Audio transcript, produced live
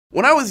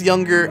When I was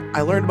younger,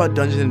 I learned about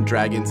Dungeons &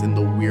 Dragons in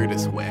the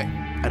weirdest way.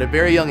 At a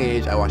very young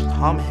age, I watched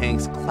Tom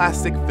Hanks'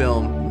 classic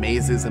film,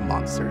 Mazes and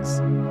Monsters.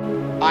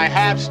 I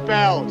have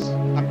spells.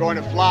 I'm going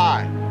to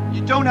fly.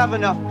 You don't have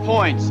enough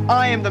points.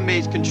 I am the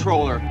maze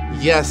controller.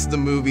 Yes, the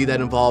movie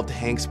that involved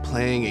Hanks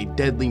playing a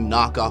deadly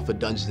knockoff of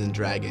Dungeons &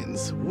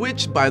 Dragons,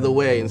 which, by the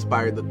way,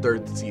 inspired the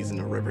 3rd season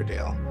of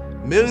Riverdale.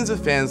 Millions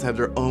of fans have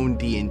their own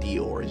D&D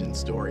origin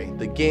story,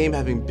 the game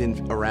having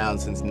been around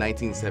since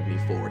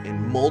 1974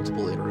 in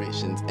multiple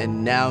iterations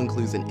and now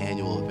includes an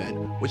annual event,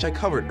 which I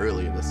covered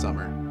earlier this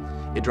summer.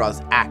 It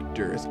draws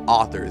actors,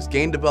 authors,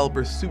 game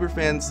developers,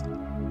 superfans,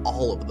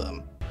 all of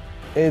them.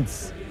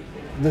 It's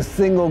the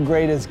single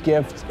greatest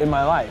gift in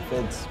my life.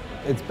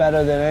 It's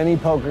better than any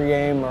poker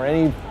game or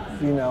any,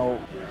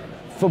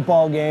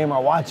 football game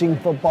or watching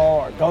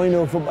football or going to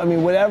a football. I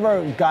mean,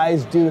 whatever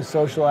guys do to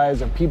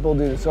socialize or people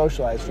do to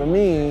socialize. For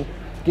me,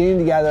 getting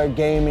together,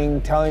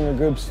 gaming, telling a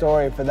group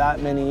story for that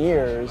many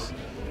years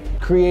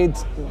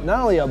creates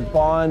not only a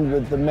bond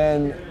with the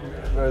men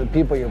or the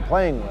people you're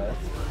playing with,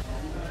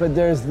 but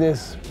there's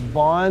this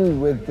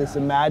bond with this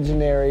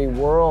imaginary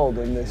world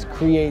and this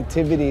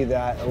creativity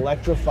that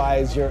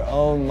electrifies your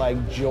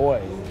own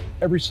joy.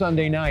 Every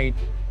Sunday night,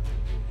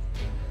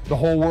 the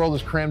whole world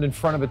is crammed in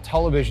front of a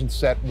television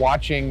set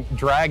watching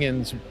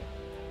dragons,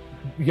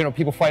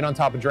 people fight on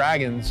top of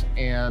dragons,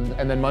 and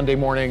then Monday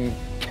morning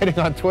getting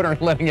on Twitter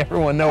and letting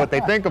everyone know what they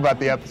think about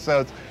the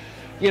episodes.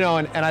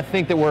 And I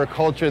think that we're a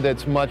culture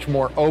that's much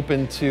more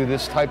open to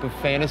this type of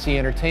fantasy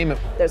entertainment.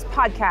 There's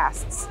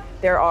podcasts,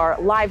 there are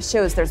live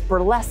shows, there's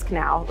burlesque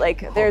now,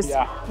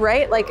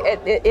 right?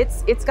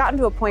 It's gotten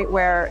to a point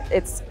where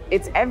it's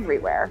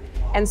everywhere.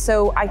 And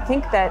so I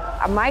think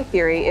that my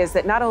theory is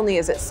that not only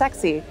is it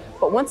sexy,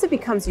 but once it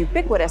becomes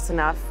ubiquitous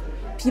enough,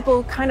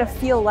 people kind of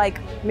feel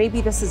like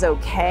maybe this is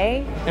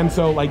okay. And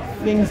so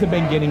things have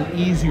been getting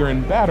easier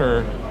and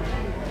better,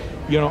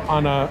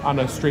 on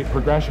a straight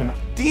progression.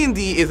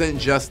 D&D isn't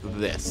just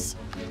this.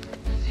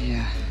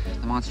 Yeah,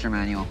 the monster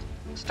manual.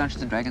 It's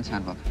Dungeons & Dragons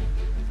handbook. Do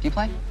you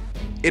play?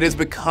 It has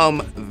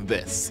become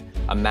this.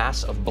 A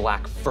mass of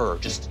black fur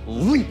just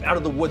leap out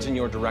of the woods in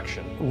your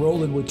direction.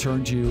 Roland would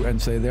turn to you and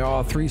say, there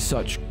are 3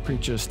 such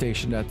creatures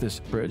stationed at this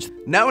bridge.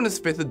 Now in its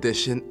 5th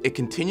edition, it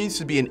continues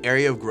to be an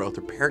area of growth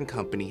for parent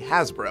company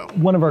Hasbro.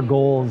 One of our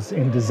goals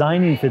in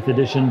designing 5th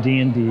edition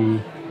D&D,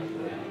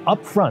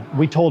 up front,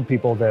 we told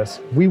people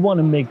this, we want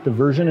to make the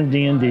version of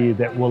D&D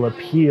that will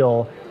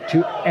appeal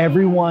to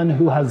everyone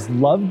who has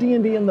loved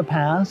D&D in the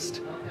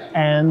past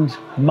and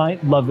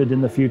might love it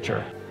in the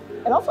future.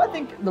 And also I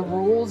think the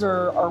rules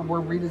were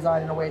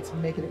redesigned in a way to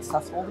make it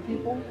accessible to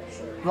people.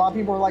 A lot of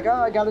people are like,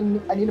 oh,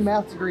 I need a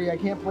math degree, I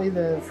can't play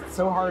this, it's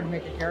so hard to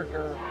make a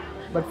character.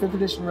 But 5th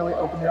edition really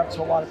opened it up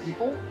to a lot of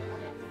people.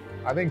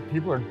 I think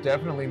people are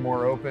definitely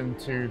more open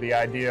to the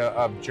idea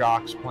of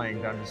jocks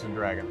playing Dungeons &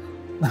 Dragons.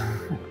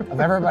 Of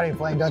everybody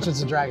playing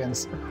Dungeons &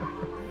 Dragons.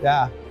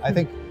 Yeah, I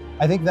think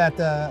that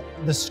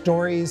the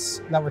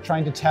stories that we're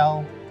trying to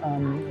tell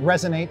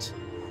resonate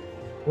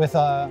with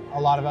a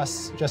lot of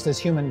us just as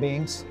human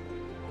beings.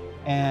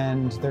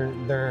 And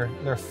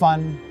they're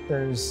fun,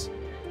 there's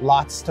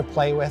lots to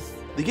play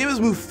with. The game has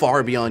moved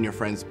far beyond your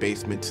friend's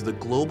basement to the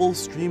global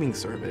streaming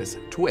service,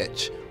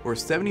 Twitch, where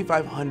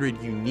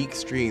 7,500 unique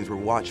streams were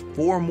watched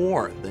for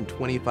more than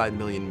 25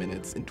 million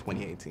minutes in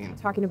 2018.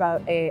 Talking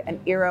about an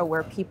era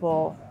where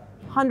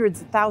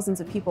hundreds of thousands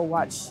of people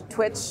watch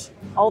Twitch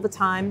all the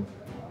time.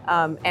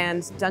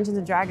 And Dungeons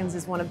 & Dragons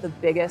is one of the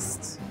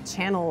biggest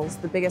channels,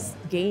 the biggest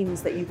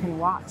games that you can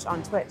watch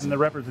on Twitch. And the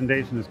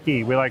representation is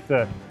key. We like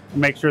to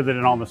make sure that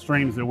in all the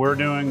streams that we're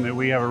doing, that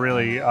we have a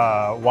really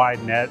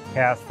wide net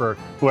cast for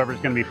whoever's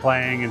going to be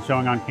playing and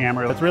showing on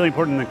camera. It's really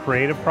important in the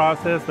creative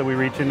process that we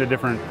reach into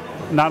different,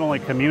 not only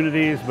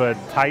communities, but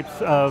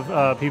types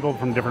of people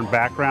from different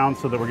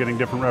backgrounds so that we're getting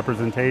different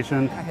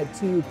representation. I had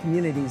 2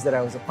 communities that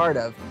I was a part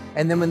of.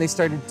 And then when they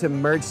started to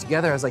merge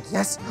together, I was like,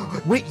 yes,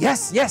 wait,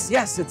 yes,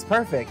 it's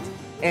perfect.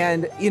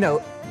 And,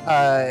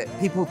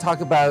 people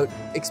talk about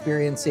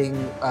experiencing,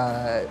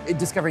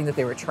 discovering that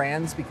they were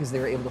trans because they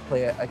were able to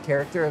play a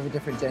character of a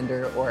different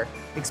gender or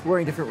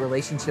exploring different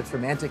relationships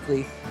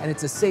romantically. And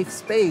it's a safe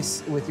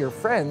space with your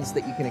friends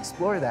that you can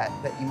explore that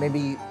you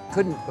maybe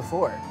couldn't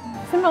before.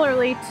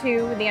 Similarly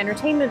to the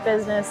entertainment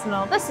business and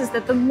all this is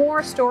that the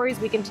more stories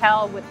we can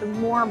tell with the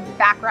more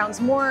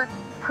backgrounds, more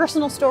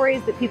personal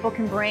stories that people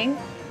can bring,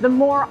 the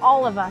more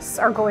all of us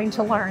are going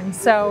to learn.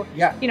 So,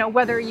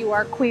 whether you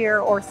are queer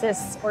or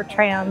cis or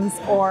trans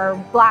or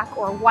black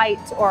or white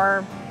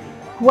or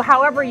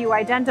however you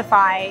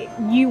identify,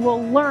 you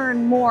will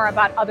learn more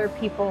about other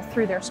people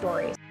through their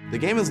stories. The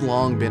game has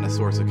long been a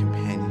source of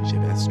companionship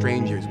as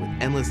strangers with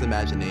endless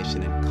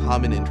imagination and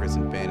common interests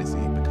in fantasy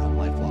become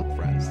lifelong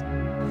friends.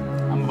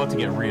 I'm about to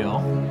get real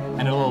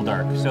and a little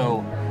dark.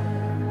 So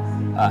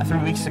 3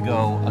 weeks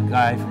ago, a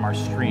guy from our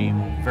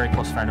stream, very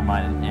close friend of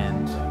mine,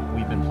 and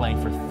we've been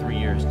playing for 3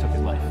 years, took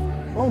his life.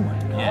 Oh my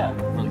God. Yeah,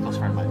 really close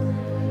friend of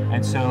mine.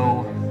 And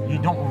so you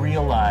don't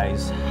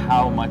realize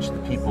how much the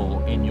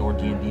people in your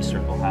D&D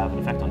circle have an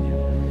effect on you.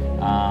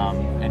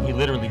 And he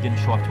literally didn't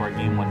show up to our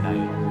game one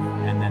night,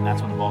 and then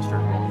that's when the ball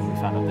started rolling. We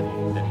found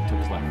out that he took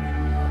his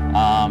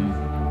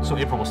life. So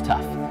April was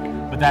tough.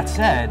 But that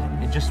said,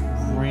 it just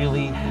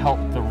really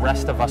helped the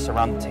rest of us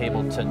around the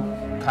table to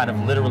kind of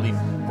literally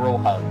bro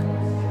hug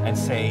and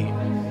say,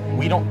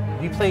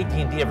 we play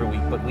D&D every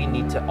week, but we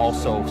need to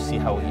also see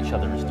how each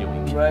other is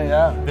doing. Right,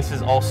 yeah. This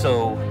is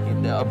also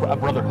a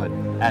brotherhood,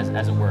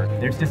 as it were.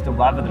 There's just a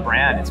love of the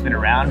brand. It's been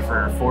around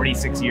for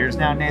 46 years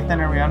now, Nathan.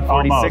 Are we on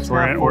 46 Almost.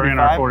 now? We're in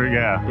our 40,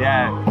 yeah.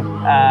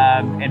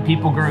 Yeah. And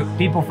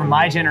people from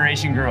my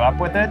generation grew up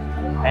with it,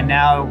 and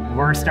now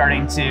we're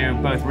starting to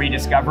both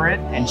rediscover it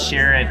and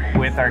share it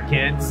with our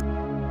kids.